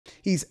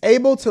He's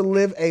able to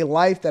live a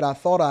life that I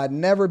thought I'd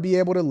never be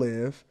able to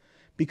live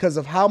because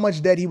of how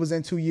much debt he was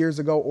in 2 years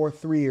ago or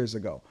 3 years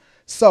ago.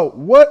 So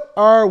what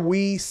are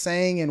we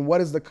saying, and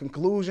what is the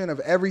conclusion of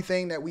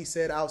everything that we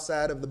said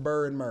outside of the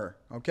burr and myrrh?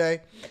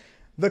 Okay.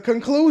 The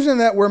conclusion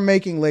that we're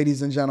making,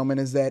 ladies and gentlemen,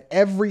 is that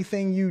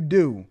everything you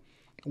do,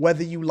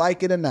 whether you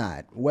like it or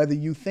not, whether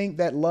you think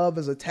that love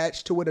is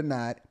attached to it or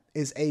not,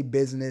 is a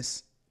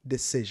business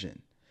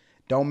decision.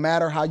 Don't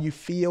matter how you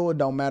feel. It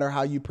don't matter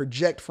how you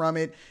project from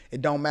it.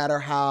 It don't matter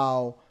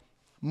how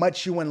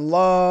much you in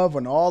love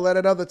and all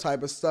that other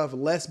type of stuff.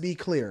 Let's be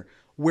clear.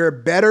 We're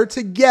better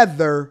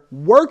together,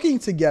 working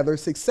together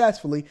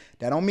successfully.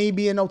 That don't mean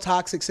be in no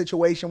toxic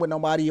situation with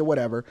nobody or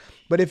whatever.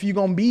 But if you're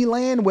going to be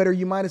land with her,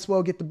 you might as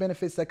well get the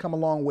benefits that come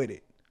along with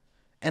it.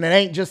 And it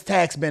ain't just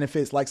tax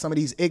benefits like some of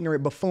these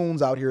ignorant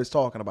buffoons out here is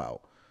talking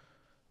about.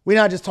 We're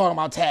not just talking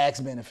about tax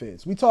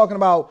benefits. We're talking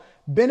about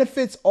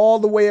benefits all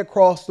the way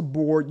across the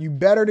board. You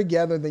better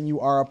together than you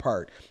are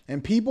apart.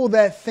 And people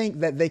that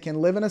think that they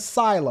can live in a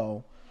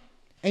silo,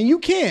 and you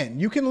can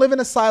live in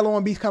a silo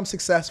and become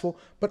successful.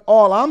 But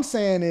all I'm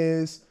saying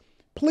is,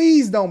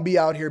 please don't be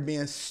out here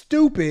being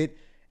stupid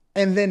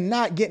and then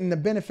not getting the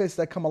benefits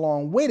that come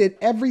along with it.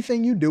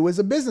 Everything you do is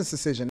a business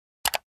decision.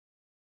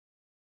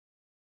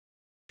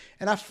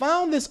 And I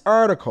found this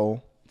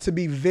article to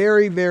be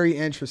very, very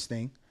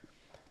interesting.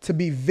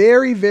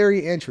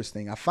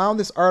 I found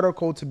this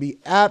article to be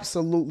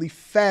absolutely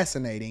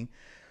fascinating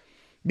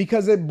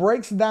because it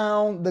breaks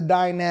down the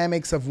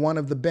dynamics of one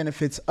of the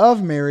benefits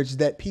of marriage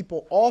that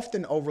people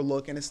often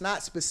overlook. And it's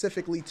not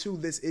specifically to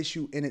this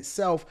issue in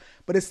itself,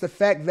 but it's the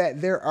fact that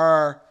there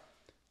are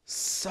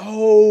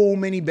so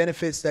many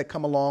benefits that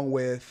come along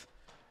with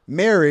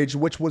marriage,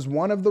 which was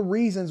one of the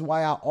reasons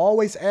why I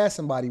always ask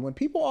somebody when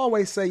people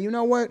always say, you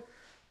know what?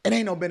 It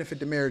ain't no benefit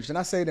to marriage. And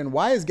I say, then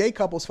why is gay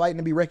couples fighting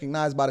to be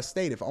recognized by the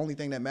state if the only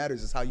thing that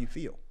matters is how you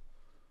feel?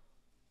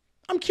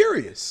 I'm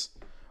curious.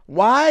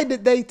 Why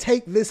did they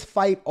take this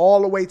fight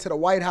all the way to the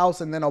White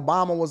House and then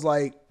Obama was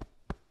like,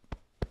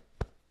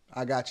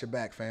 I got your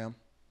back, fam?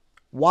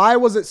 Why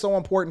was it so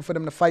important for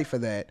them to fight for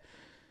that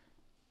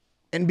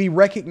and be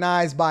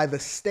recognized by the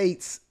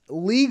states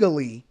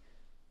legally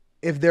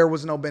if there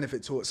was no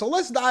benefit to it? So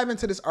let's dive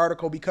into this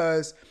article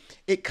because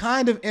it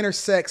kind of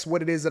intersects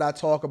what it is that I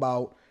talk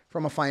about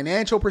from a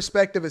financial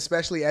perspective,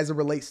 especially as it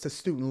relates to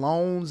student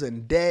loans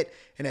and debt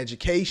and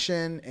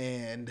education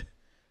and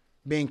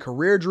being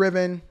career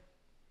driven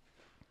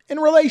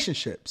and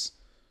relationships.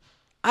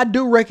 I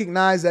do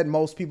recognize that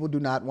most people do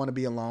not want to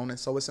be alone. And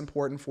so it's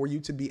important for you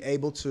to be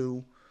able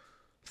to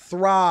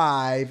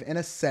thrive in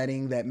a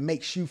setting that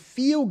makes you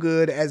feel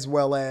good as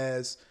well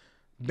as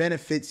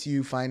benefits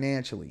you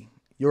financially.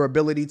 Your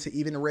ability to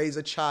even raise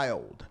a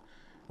child,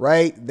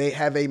 right? They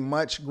have a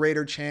much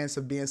greater chance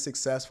of being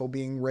successful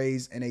being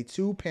raised in a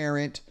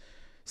two-parent,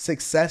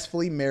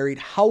 successfully married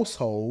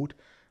household,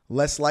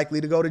 less likely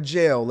to go to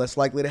jail, less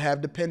likely to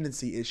have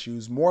dependency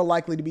issues, more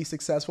likely to be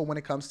successful when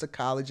it comes to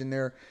college and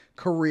their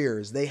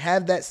careers. They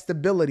have that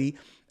stability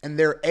and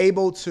they're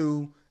able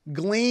to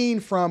glean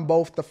from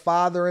both the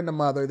father and the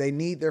mother. They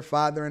need their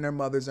father and their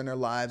mothers in their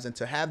lives, and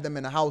to have them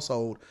in a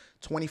household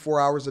 24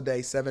 hours a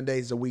day, 7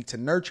 days a week to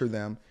nurture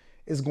them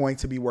is going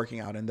to be working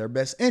out in their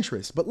best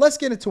interest. But let's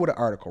get into the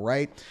article,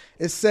 right?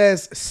 It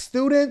says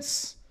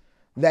students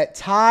that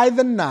tie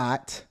the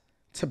knot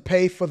to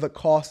pay for the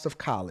cost of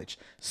college.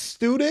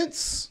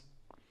 Students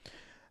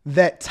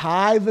that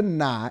tie the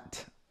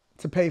knot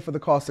to pay for the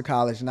cost of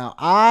college. Now,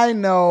 I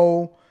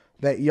know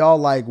that y'all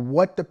like,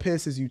 what the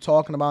piss is you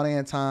talking about,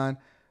 Anton?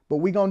 But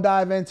we're going to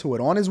dive into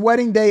it. On his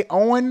wedding day,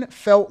 Owen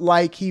felt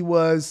like he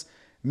was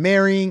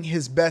marrying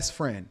his best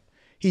friend.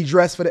 He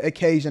dressed for the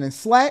occasion in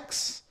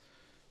slacks,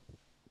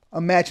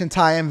 a matching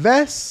tie and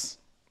vest.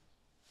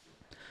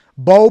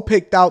 Bo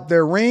picked out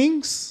their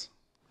rings,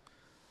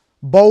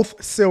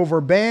 both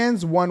silver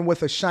bands, one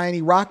with a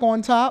shiny rock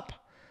on top.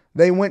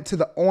 They went to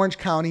the Orange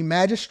County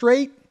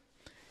Magistrate.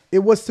 It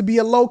was to be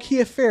a low-key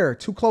affair.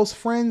 Two close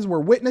friends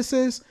were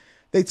witnesses.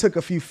 They took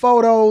a few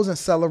photos and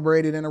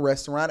celebrated in a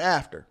restaurant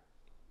after.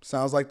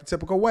 Sounds like the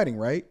typical wedding,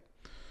 right?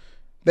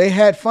 They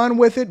had fun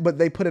with it, but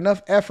they put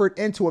enough effort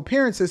into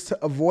appearances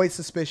to avoid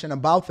suspicion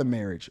about the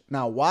marriage.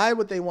 Now, why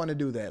would they want to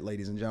do that,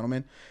 ladies and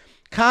gentlemen?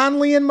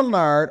 Conley and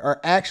Menard are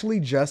actually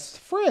just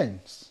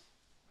friends.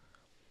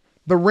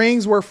 The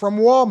rings were from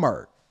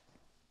Walmart.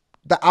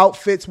 The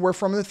outfits were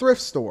from the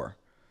thrift store.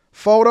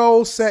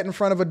 Photos set in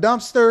front of a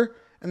dumpster,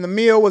 and the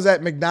meal was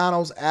at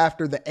McDonald's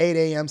after the 8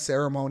 a.m.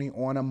 ceremony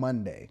on a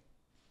Monday.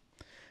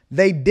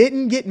 They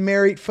didn't get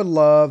married for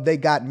love. They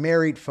got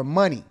married for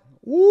money.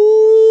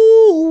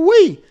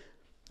 Woo-wee.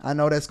 I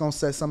know that's going to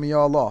set some of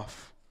y'all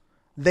off.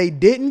 They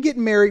didn't get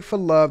married for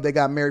love. They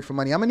got married for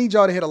money. I'm going to need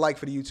y'all to hit a like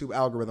for the YouTube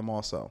algorithm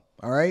also.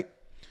 All right.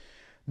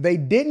 They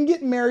didn't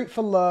get married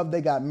for love. They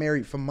got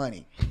married for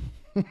money.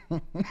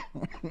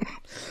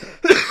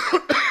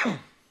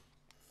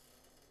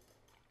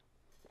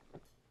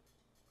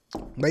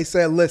 They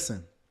said,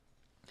 listen,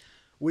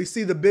 we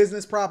see the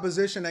business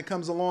proposition that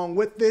comes along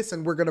with this,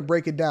 and we're going to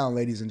break it down,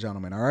 ladies and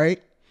gentlemen. All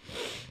right.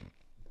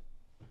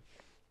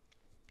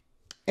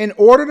 In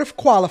order to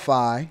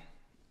qualify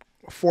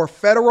for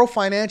federal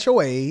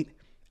financial aid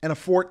and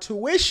afford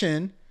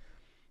tuition,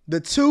 the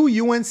two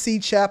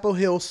UNC Chapel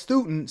Hill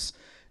students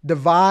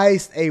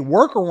devised a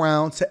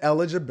workaround to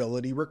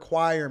eligibility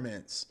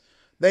requirements.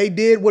 They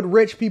did what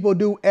rich people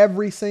do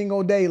every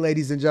single day,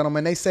 ladies and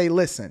gentlemen. They say,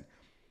 listen,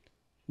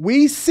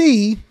 we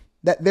see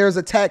that there's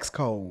a tax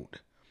code.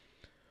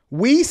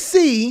 We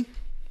see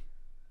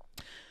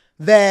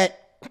that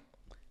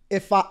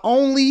if I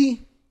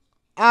only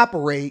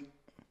operate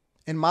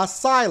in my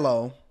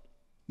silo,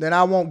 then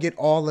I won't get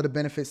all of the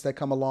benefits that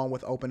come along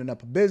with opening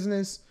up a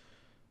business.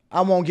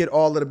 I won't get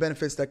all of the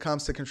benefits that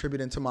comes to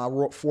contributing to my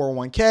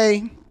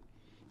 401k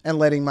and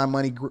letting my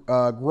money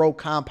grow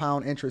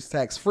compound interest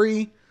tax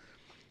free.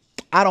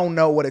 I don't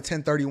know what a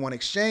 1031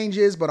 exchange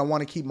is, but I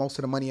want to keep most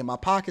of the money in my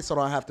pocket so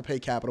I don't have to pay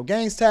capital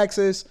gains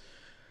taxes.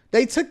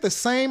 They took the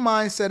same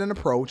mindset and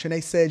approach and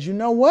they said, you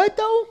know what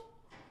though?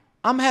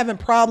 I'm having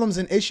problems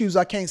and issues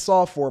I can't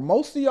solve for.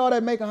 Most of y'all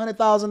that make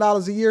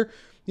 $100,000 a year,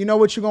 you know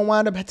what you're going to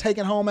wind up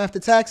taking home after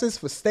taxes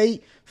for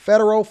state,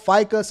 federal,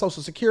 FICA,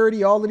 Social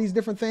Security, all of these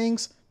different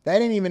things.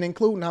 That ain't even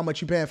including how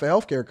much you're paying for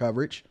healthcare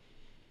coverage.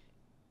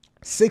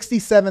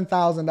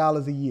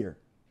 $67,000 a year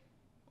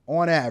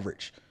on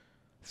average.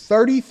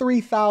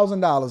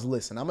 $33,000.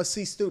 Listen, I'm a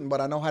C student,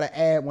 but I know how to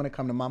add when it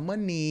comes to my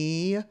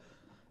money.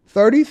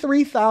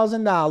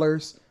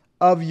 $33,000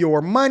 of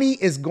your money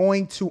is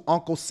going to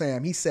Uncle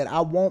Sam. He said,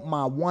 I want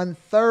my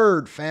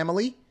 1/3,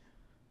 family.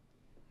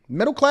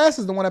 Middle class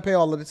is the one that pay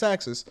all of the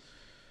taxes.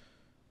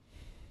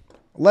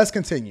 Let's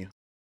continue.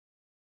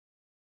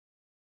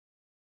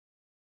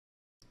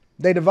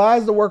 They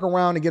devised a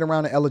workaround to get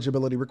around the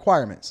eligibility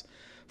requirements.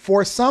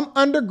 For some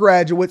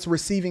undergraduates,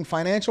 receiving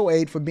financial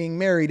aid for being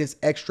married is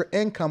extra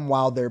income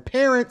while their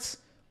parents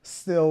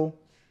still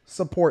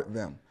support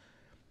them.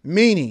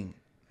 Meaning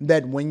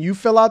that when you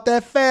fill out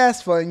that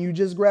FAFSA and you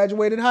just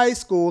graduated high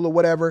school or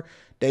whatever,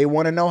 they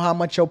want to know how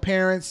much your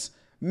parents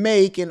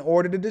make in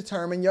order to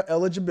determine your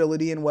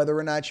eligibility and whether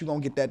or not you're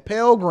going to get that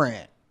Pell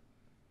Grant.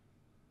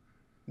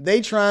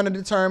 They trying to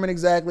determine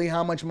exactly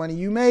how much money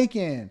you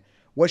making.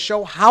 What's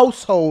your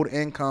household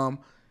income?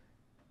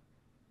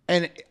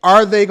 And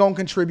are they going to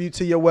contribute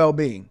to your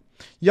well-being?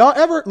 Y'all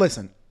ever,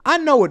 listen, I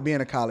know what being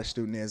a college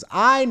student is.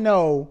 I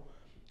know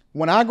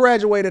when I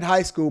graduated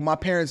high school, my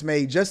parents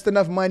made just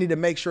enough money to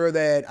make sure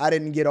that I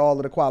didn't get all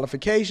of the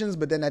qualifications,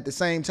 but then at the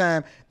same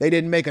time, they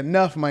didn't make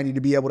enough money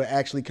to be able to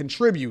actually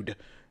contribute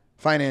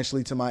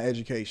financially to my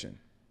education.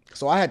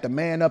 So I had to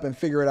man up and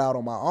figure it out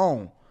on my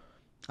own.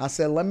 I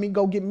said, let me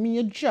go get me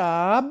a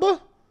job.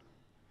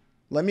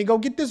 Let me go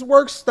get this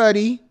work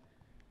study.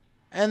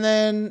 And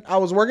then I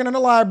was working in the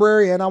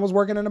library and I was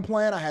working in a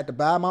plant. I had to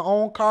buy my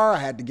own car. I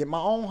had to get my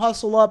own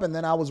hustle up. And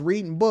then I was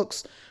reading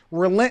books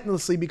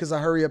relentlessly because I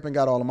hurry up and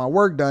got all of my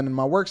work done in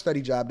my work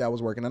study job that I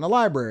was working in the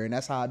library. And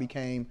that's how I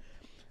became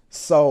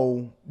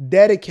so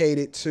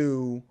dedicated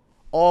to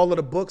all of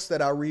the books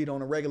that I read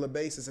on a regular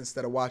basis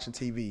instead of watching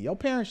TV. Your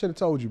parents should have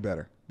told you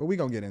better, but we're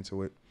going to get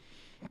into it.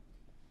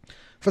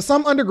 For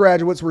some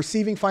undergraduates,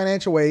 receiving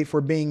financial aid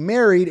for being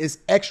married is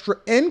extra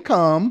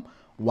income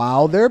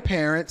while their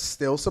parents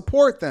still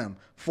support them.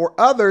 For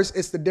others,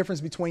 it's the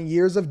difference between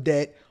years of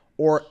debt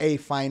or a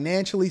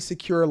financially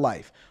secure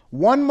life.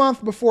 1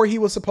 month before he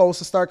was supposed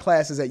to start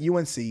classes at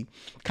UNC,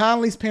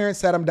 Conley's parents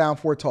sat him down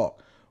for a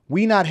talk.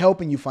 We not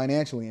helping you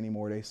financially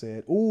anymore, they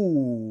said.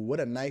 Ooh, what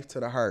a knife to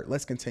the heart.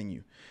 Let's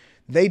continue.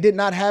 They did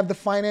not have the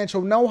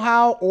financial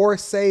know-how or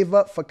save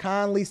up for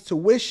Conley's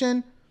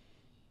tuition.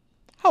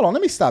 Hold on,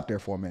 let me stop there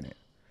for a minute.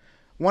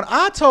 When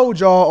I told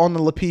y'all on the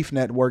Lapeef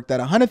Network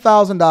that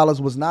 $100,000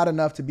 was not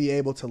enough to be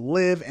able to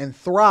live and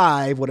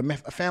thrive with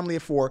a family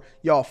of four,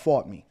 y'all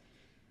fought me.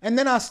 And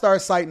then I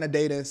start citing the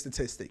data and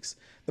statistics.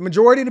 The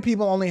majority of the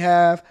people only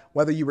have,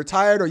 whether you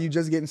retired or you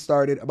just getting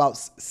started, about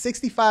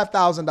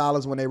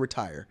 $65,000 when they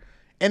retire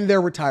in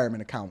their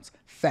retirement accounts.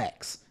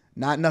 Facts.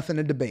 Not nothing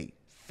to debate.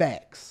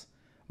 Facts.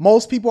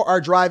 Most people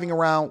are driving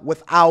around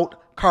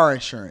without car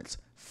insurance.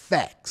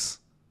 Facts.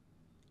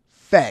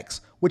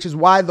 Facts. Which is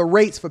why the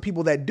rates for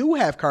people that do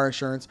have car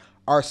insurance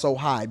are so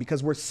high,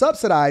 because we're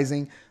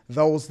subsidizing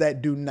those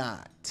that do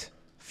not.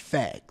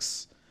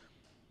 Facts.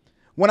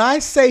 When I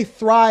say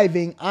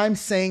thriving, I'm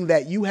saying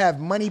that you have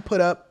money put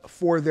up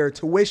for their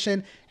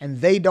tuition and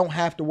they don't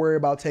have to worry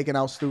about taking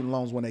out student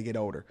loans when they get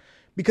older.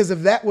 Because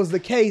if that was the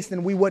case,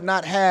 then we would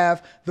not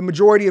have the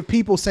majority of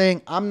people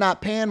saying, I'm not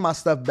paying my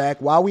stuff back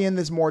while we in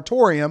this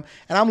moratorium.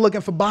 And I'm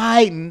looking for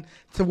Biden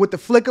to, with the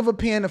flick of a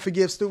pen, to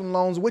forgive student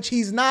loans, which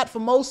he's not for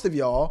most of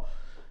y'all,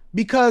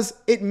 because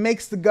it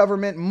makes the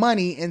government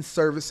money in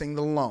servicing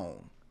the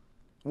loan.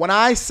 When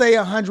I say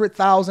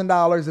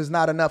 $100,000 is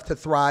not enough to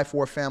thrive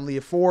for a family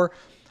of four,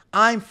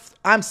 I'm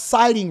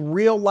citing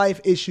real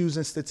life issues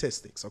and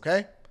statistics,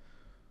 okay?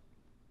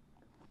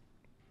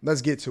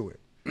 Let's get to it.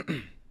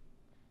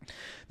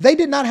 They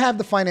did not have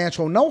the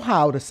financial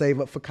know-how to save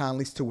up for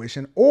Conley's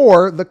tuition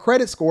or the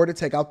credit score to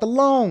take out the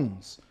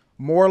loans,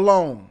 more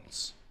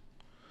loans.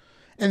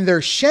 And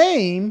their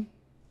shame,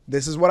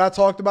 this is what I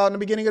talked about in the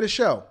beginning of the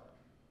show.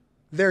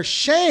 Their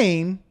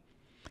shame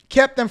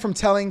kept them from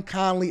telling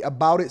Conley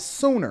about it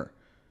sooner.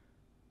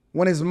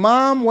 When his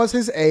mom was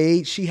his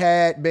age, she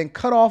had been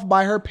cut off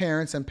by her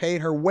parents and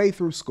paid her way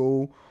through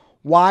school.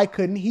 Why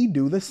couldn't he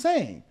do the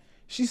same?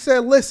 She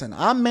said, listen,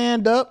 I'm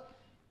manned up.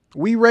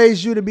 We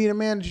raised you to be the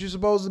man that you're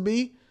supposed to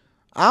be.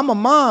 I'm a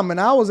mom and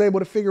I was able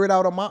to figure it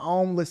out on my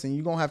own. Listen,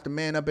 you're going to have to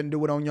man up and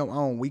do it on your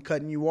own. We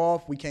cutting you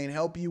off. We can't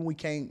help you. We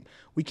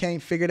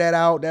can't figure that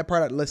out. That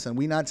part, listen,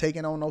 we not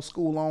taking on no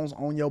school loans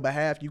on your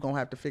behalf. You're going to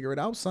have to figure it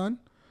out, son.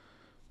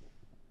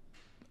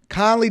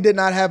 Conley did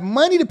not have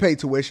money to pay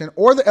tuition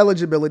or the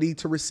eligibility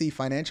to receive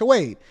financial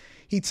aid.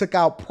 He took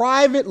out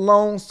private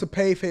loans to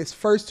pay for his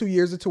first 2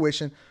 years of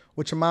tuition,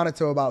 which amounted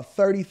to about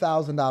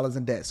 $30,000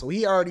 in debt. So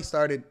he already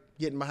started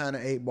getting behind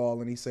the 8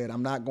 ball, and he said,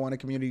 I'm not going to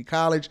community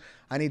college.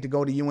 I need to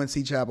go to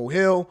UNC Chapel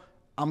Hill.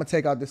 I'm going to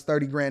take out this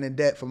 30 grand in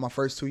debt for my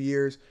first 2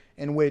 years,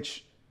 in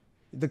which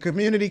the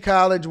community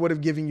college would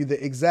have given you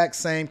the exact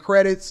same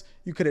credits.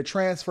 You could have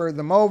transferred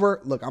them over.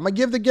 Look, I'm going to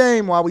give the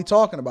game while we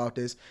talking about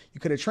this. You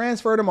could have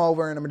transferred them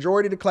over, and the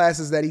majority of the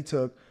classes that he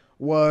took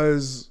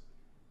was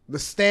the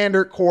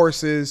standard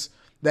courses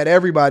that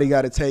everybody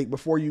got to take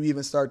before you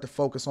even start to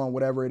focus on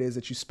whatever it is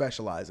that you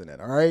specialize in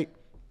it, all right?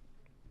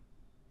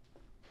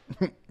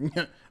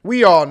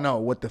 We all know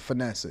what the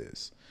finesse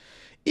is.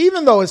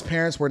 Even though his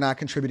parents were not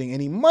contributing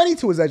any money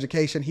to his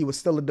education, he was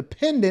still a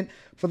dependent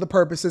for the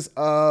purposes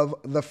of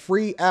the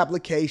free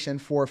application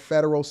for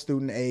federal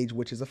student aid,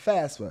 which is a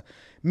FAFSA,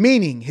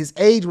 meaning his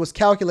age was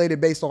calculated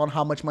based on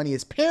how much money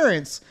his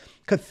parents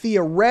could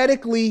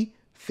theoretically,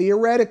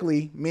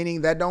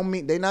 meaning that don't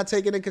mean they're not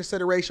taking into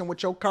consideration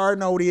what your car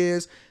note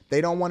is.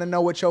 They don't want to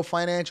know what your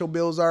financial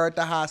bills are at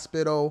the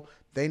hospital.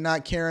 They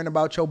not caring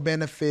about your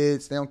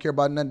benefits. They don't care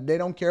about none. They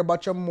don't care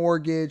about your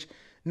mortgage.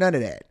 None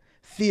of that.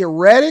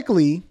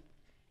 Theoretically,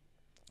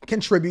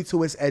 contribute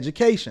to his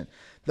education.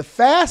 The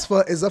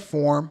FAFSA is a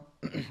form.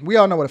 We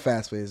all know what a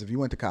FAFSA is if you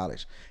went to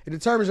college. It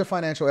determines your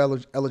financial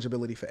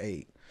eligibility for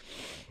aid.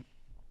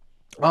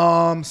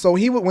 So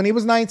when he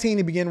was 19,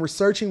 he began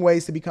researching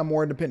ways to become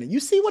more independent. You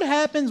see what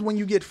happens when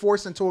you get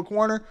forced into a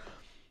corner?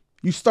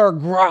 You start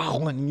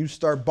growling and you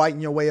start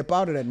biting your way up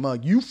out of that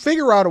mug. You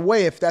figure out a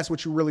way if that's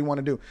what you really want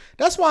to do.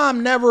 That's why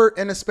I'm never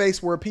in a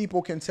space where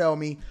people can tell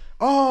me,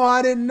 oh,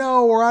 I didn't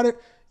know, or I didn't.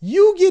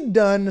 You get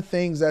done the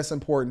things that's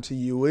important to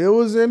you. It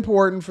was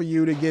important for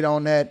you to get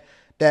on that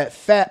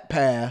fat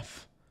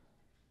path,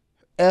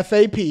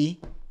 FAP,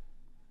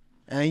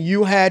 and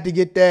you had to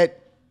get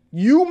that.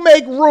 You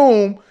make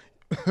room.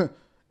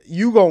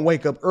 You gonna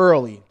wake up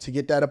early to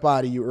get that up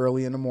out of you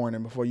early in the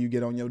morning before you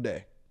get on your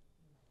day.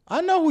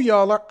 I know who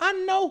y'all are. I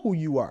know who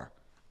you are.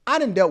 I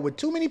done dealt with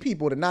too many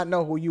people to not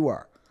know who you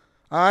are.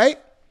 All right.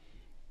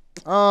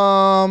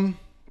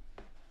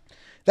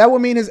 That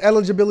would mean his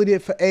eligibility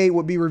for aid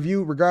would be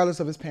reviewed regardless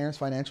of his parents'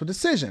 financial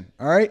decision.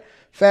 All right.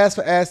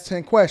 FAFSA asked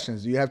 10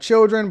 questions. Do you have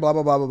children? Blah,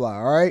 blah, blah, blah, blah.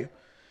 All right.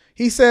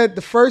 He said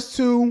the first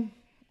two,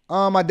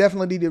 I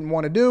definitely didn't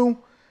want to do.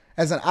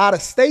 As an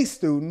out-of-state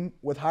student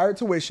with higher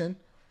tuition,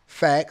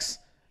 facts,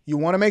 you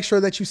want to make sure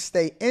that you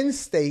stay in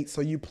state.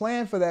 So you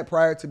plan for that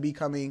prior to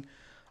becoming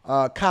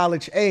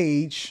college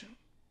age.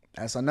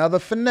 That's another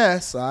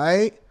finesse. All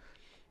right.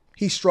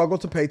 He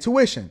struggled to pay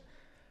tuition.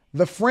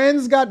 The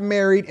friends got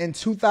married in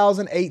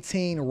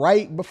 2018,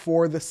 right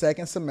before the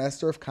second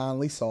semester of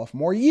Conley's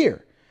sophomore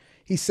year.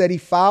 He said he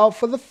filed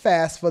for the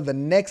FAFSA the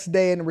next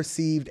day and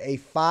received a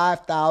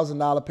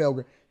 $5,000 Pell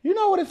Grant. You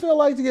know what it felt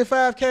like to get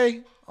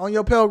 $5K on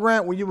your Pell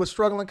Grant when you were a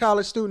struggling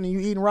college student and you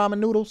eating ramen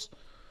noodles?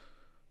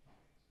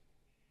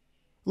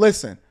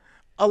 Listen,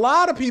 a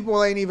lot of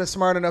people ain't even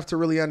smart enough to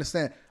really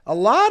understand. A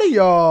lot of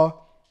y'all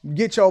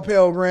get your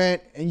Pell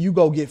Grant and you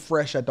go get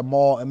fresh at the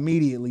mall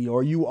immediately,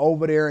 or you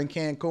over there in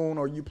Cancun,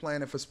 or you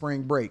planning for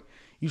spring break.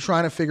 You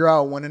trying to figure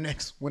out when the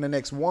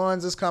next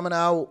ones is coming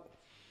out.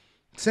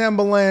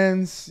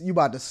 Timberlands, you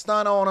about to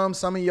stun on them.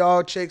 Some of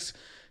y'all chicks,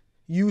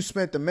 you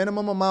spent the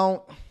minimum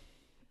amount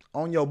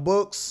on your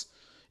books.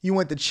 You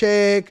went to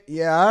Chegg.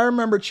 Yeah, I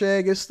remember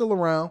Chegg. It's still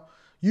around.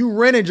 You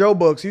rented your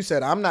books. You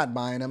said, I'm not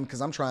buying them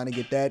because I'm trying to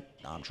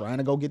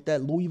go get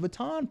that Louis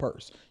Vuitton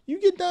purse. You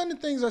get done the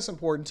things that's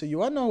important to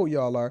you. I know who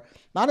y'all are.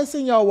 I done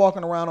seen y'all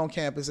walking around on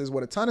campuses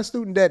with a ton of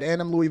student debt and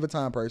them Louis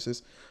Vuitton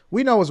purses.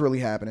 We know what's really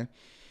happening.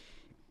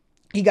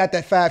 He got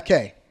that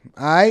 $5K.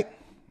 All right.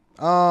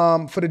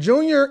 For the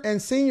junior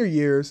and senior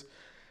years,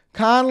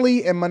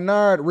 Conley and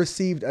Menard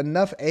received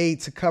enough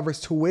aid to cover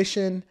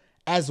tuition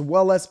as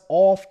well as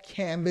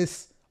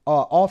off-campus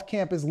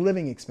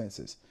living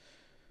expenses.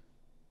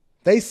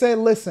 They said,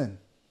 listen,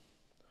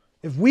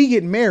 if we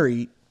get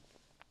married,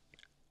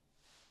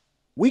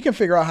 we can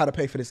figure out how to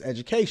pay for this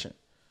education.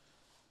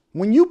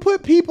 When you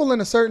put people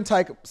in a certain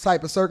type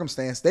of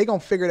circumstance, they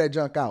going to figure that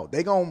junk out.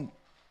 They going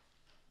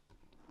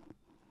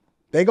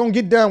to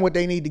get done what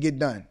they need to get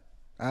done.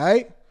 All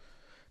right.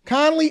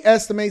 Conley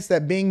estimates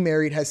that being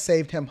married has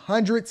saved him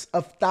hundreds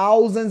of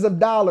thousands of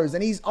dollars,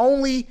 and he's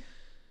only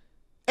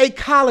a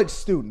college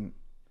student.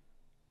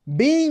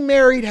 Being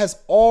married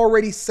has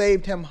already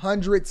saved him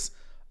hundreds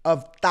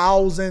of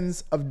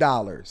thousands of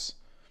dollars.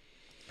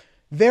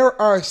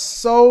 There are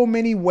so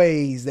many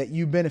ways that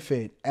you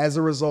benefit as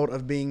a result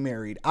of being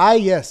married. I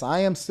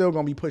am still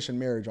going to be pushing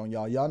marriage on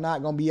y'all. Y'all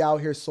not going to be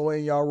out here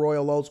soying y'all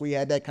royal oats. We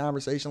had that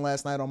conversation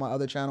last night on my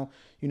other channel.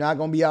 You're not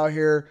going to be out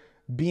here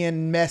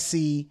being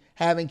messy,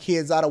 having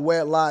kids out of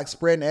wedlock,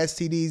 spreading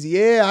STDs.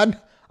 Yeah,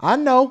 I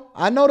know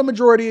the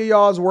majority of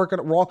y'all is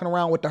walking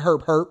around with the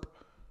herp.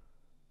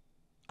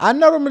 I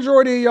know the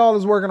majority of y'all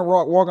is walking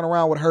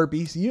around with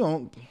herpes.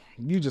 You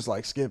just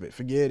like skip it,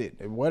 forget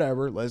it,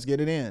 whatever. Let's get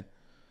it in.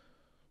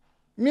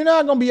 You're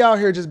not going to be out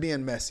here just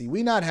being messy.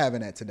 We not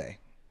having that today.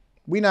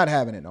 We not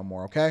having it no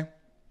more, okay?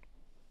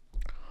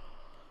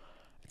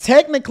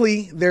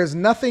 Technically, there's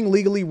nothing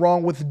legally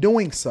wrong with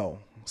doing so,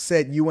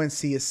 said UNC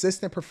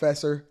assistant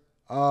professor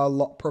of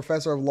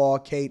law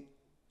Kate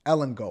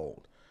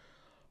Ellengold.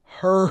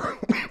 Her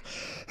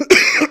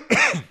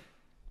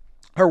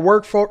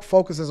work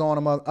focuses on,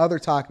 among other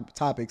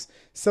topics,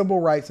 civil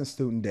rights and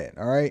student debt.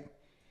 All right.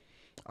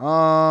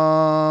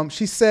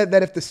 She said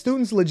that if the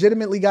students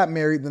legitimately got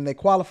married, then they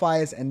qualify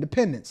as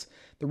independents.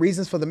 The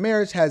reasons for the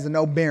marriage has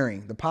no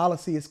bearing. The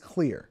policy is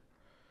clear.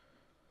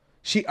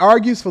 She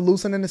argues for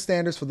loosening the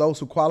standards for those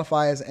who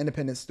qualify as an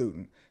independent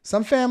student.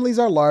 Some families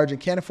are large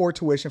and can't afford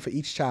tuition for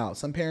each child.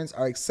 Some parents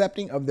are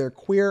accepting of their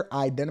queer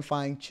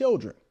identifying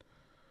children.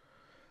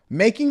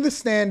 Making the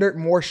standard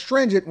more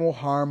stringent will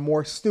harm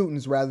more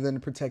students rather than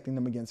protecting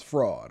them against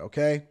fraud,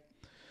 okay?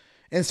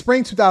 In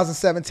spring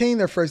 2017,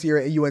 their first year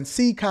at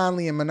UNC,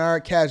 Conley and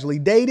Menard casually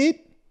dated.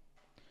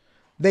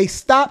 They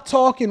stopped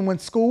talking when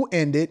school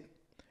ended,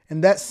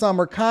 and that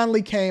summer,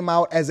 Conley came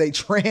out as a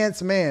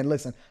trans man.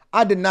 Listen,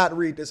 I did not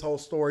read this whole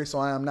story, so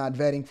I am not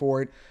vetting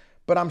for it,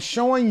 but I'm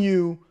showing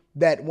you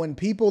that when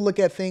people look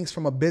at things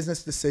from a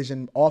business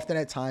decision, often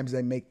at times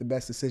they make the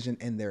best decision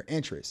in their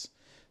interest.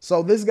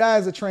 So this guy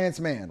is a trans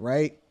man,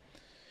 right?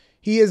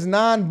 He is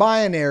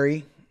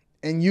non-binary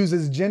and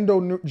uses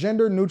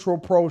gender neutral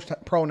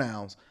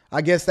pronouns.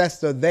 I guess that's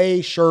the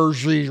they, sure,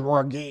 she,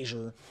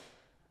 geisha.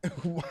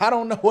 I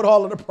don't know what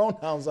all of the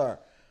pronouns are.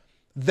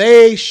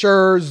 They,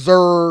 sure,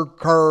 zer,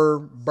 ker,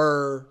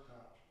 ber,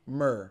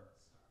 mer.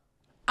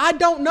 I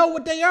don't know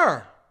what they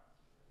are.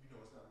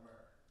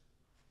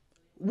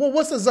 Well,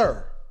 what's a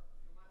zer?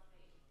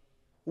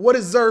 What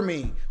does zer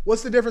mean?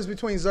 What's the difference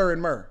between zer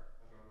and mer?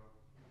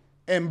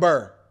 And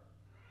burr.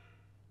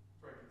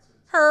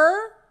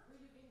 Her.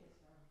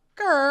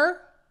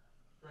 Ger.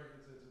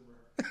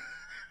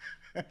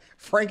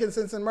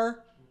 Frankincense and myrrh.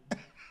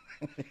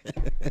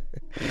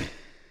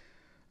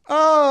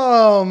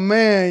 Oh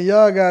man,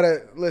 y'all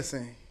gotta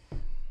listen.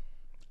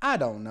 I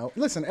don't know.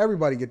 Listen,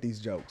 everybody get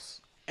these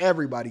jokes.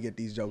 Everybody get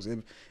these jokes. If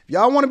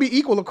y'all want to be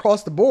equal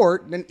across the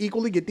board, then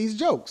equally get these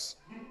jokes.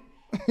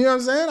 You know what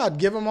I'm saying? I'd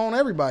give them on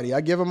everybody.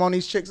 I give them on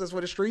these chicks that's for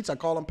the streets. I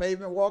call them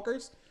pavement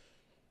walkers.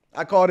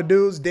 I call the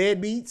dudes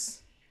deadbeats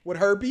with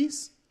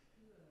herpes.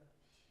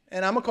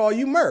 And I'm going to call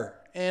you Myrrh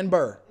and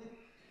Burr.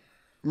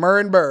 Myrrh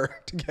and Burr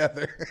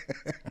together.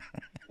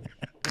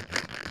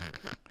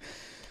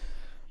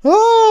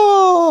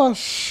 Oh,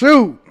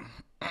 shoot.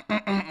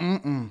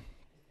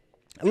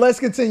 Let's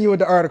continue with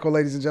the article,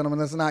 ladies and gentlemen.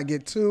 Let's not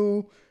get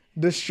too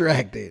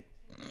distracted.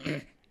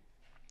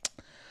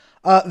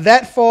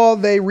 That fall,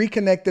 they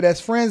reconnected as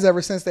friends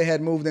ever since they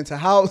had moved into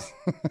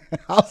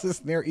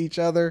houses near each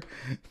other.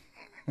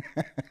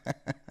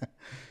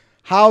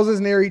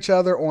 Houses near each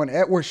other on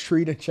Edward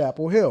Street and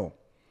Chapel Hill.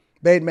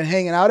 They'd been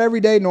hanging out every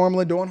day,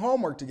 normally doing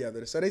homework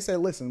together. So they said,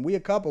 listen, we a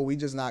couple. We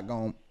just not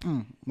going,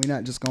 we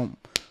not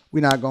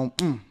going,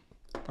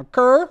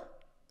 occur.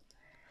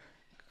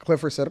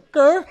 Clifford said,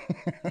 occur.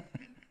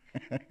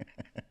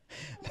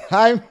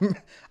 The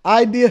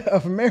idea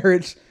of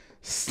marriage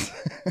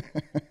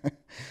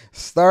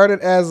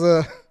started as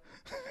a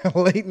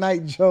late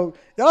night joke.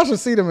 Y'all should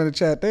see them in the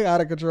chat. They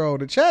out of control.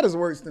 The chat is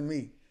worse than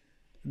me.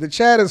 The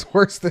chat is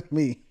worse than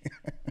me.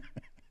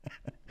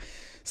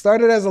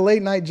 Started as a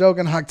late night joke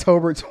in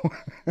October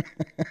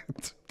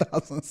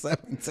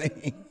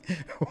 2017.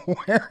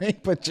 Wearing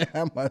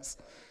pajamas.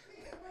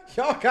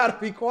 Y'all gotta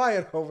be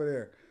quiet over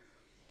there.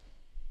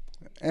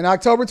 In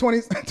October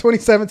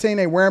 2017,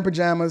 they wearing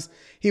pajamas.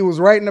 He was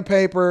writing a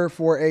paper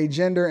for a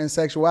gender and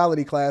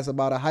sexuality class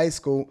about a high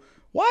school.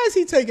 Why is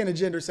he taking a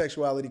gender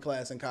sexuality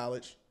class in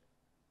college?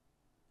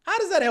 How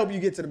does that help you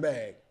get to the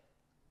bag?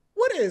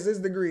 What is his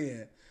degree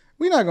in?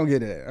 We're not going to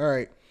get it. All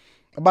right.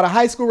 About a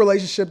high school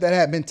relationship that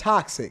had been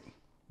toxic.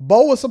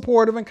 Bo was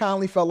supportive and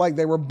Conley felt like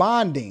they were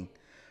bonding.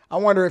 I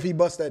wonder if he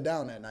bust that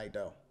down that night,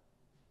 though.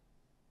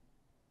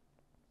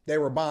 They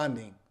were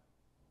bonding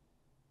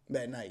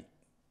that night.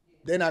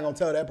 They're not going to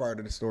tell that part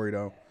of the story,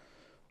 though.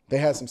 They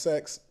had some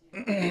sex.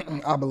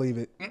 I believe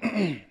it.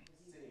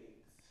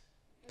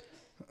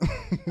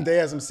 They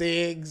had some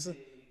cigs.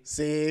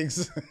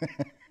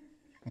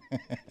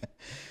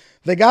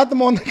 They got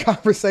them on the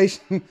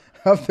conversation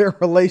of their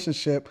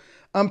relationship,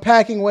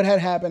 unpacking what had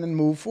happened and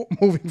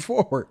moving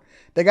forward.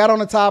 They got on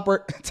the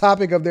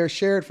topic of their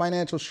shared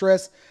financial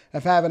stress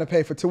of having to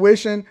pay for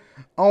tuition.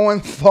 Owen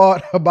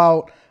thought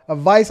about a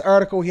Vice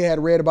article he had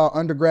read about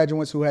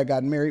undergraduates who had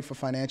gotten married for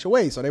financial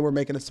aid. So they were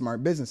making a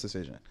smart business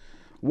decision.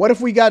 What if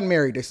we got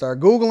married? They start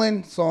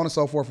Googling, so on and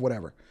so forth,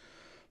 whatever.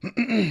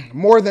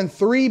 More than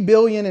 $3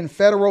 billion in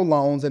federal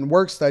loans and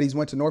work studies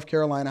went to North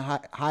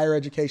Carolina higher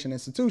education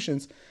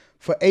institutions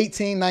for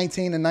 18,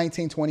 19, and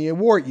 1920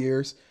 award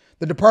years.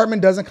 The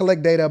department doesn't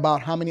collect data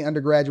about how many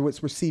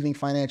undergraduates receiving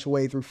financial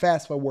aid through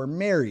FAFSA were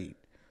married.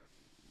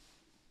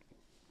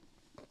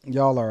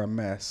 Y'all are a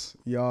mess.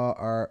 Y'all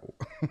are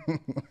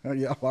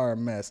a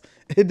mess.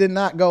 It did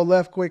not go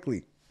left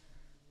quickly.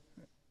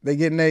 They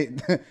getting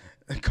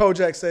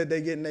Kojak said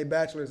they getting their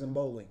bachelor's in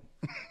bowling.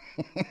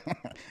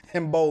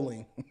 And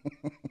bowling.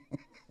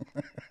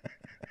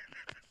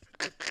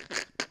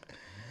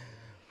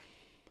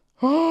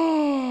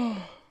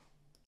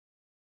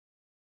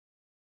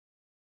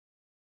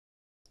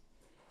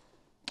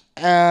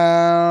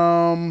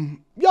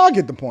 Y'all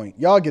get the point.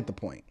 Y'all get the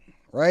point,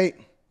 right?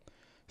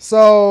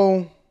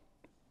 So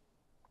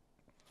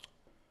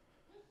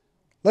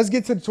let's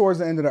get towards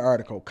the end of the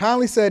article.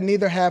 Conley said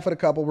neither half of the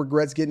couple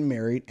regrets getting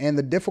married, and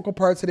the difficult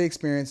parts of the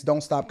experience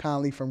don't stop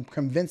Conley from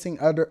convincing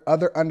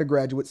other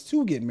undergraduates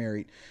to get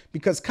married,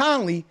 because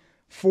Conley,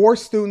 4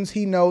 students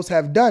he knows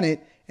have done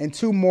it, and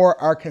 2 more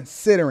are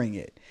considering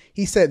it.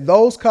 He said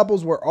those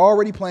couples were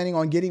already planning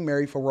on getting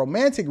married for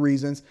romantic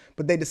reasons,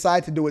 but they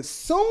decided to do it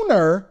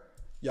sooner.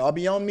 Y'all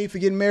be on me for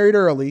getting married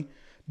early.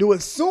 Do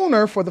it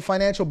sooner for the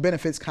financial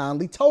benefits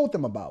Conley told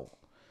them about.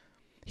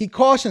 He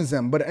cautions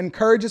them, but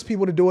encourages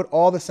people to do it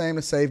all the same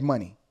to save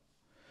money.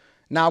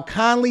 Now,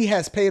 Conley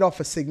has paid off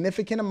a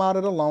significant amount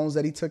of the loans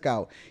that he took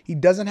out. He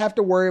doesn't have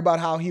to worry about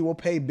how he will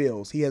pay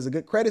bills. He has a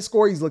good credit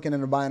score. He's looking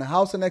into buying a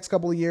house the next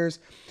couple of years.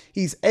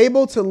 He's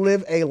able to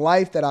live a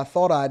life that I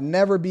thought I'd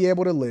never be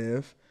able to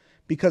live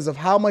because of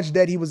how much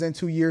debt he was in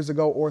 2 years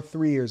ago or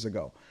 3 years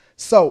ago.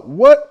 So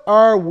what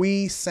are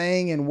we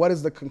saying, and what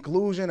is the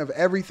conclusion of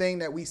everything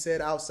that we said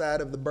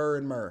outside of the burr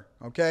and myrrh?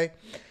 Okay.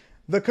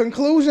 The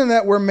conclusion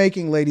that we're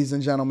making, ladies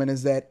and gentlemen,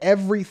 is that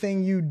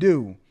everything you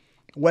do,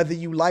 whether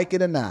you like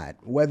it or not,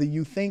 whether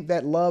you think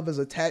that love is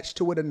attached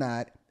to it or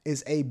not,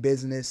 is a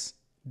business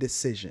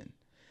decision.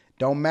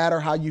 Don't matter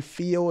how you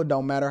feel. It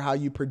don't matter how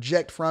you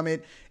project from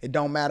it. It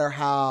don't matter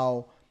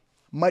how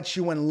much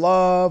you in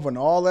love and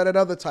all that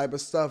other type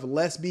of stuff.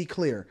 Let's be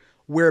clear.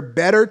 We're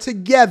better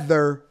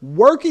together,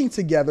 working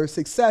together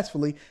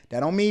successfully.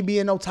 That don't mean be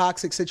in no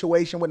toxic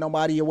situation with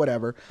nobody or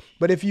whatever.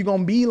 But if you're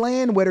going to be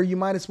land with her, you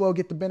might as well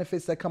get the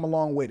benefits that come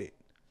along with it.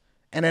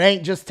 And it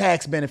ain't just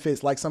tax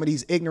benefits like some of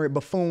these ignorant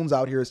buffoons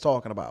out here is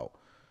talking about.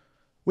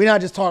 We're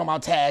not just talking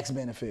about tax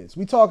benefits.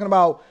 We're talking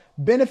about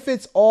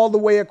benefits all the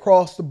way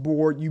across the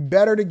board. You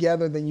better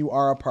together than you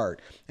are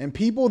apart. And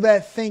people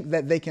that think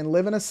that they can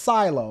live in a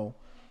silo,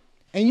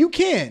 and you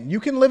can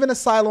live in a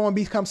silo and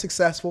become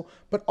successful.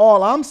 But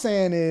all I'm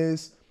saying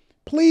is,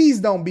 please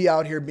don't be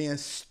out here being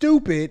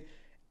stupid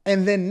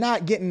and then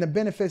not getting the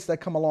benefits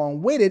that come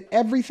along with it.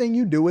 Everything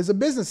you do is a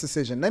business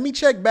decision. Let me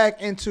check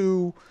back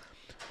into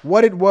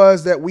what it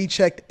was that we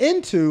checked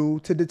into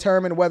to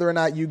determine whether or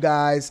not you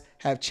guys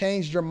have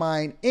changed your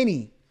mind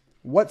any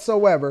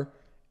whatsoever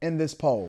in this poll.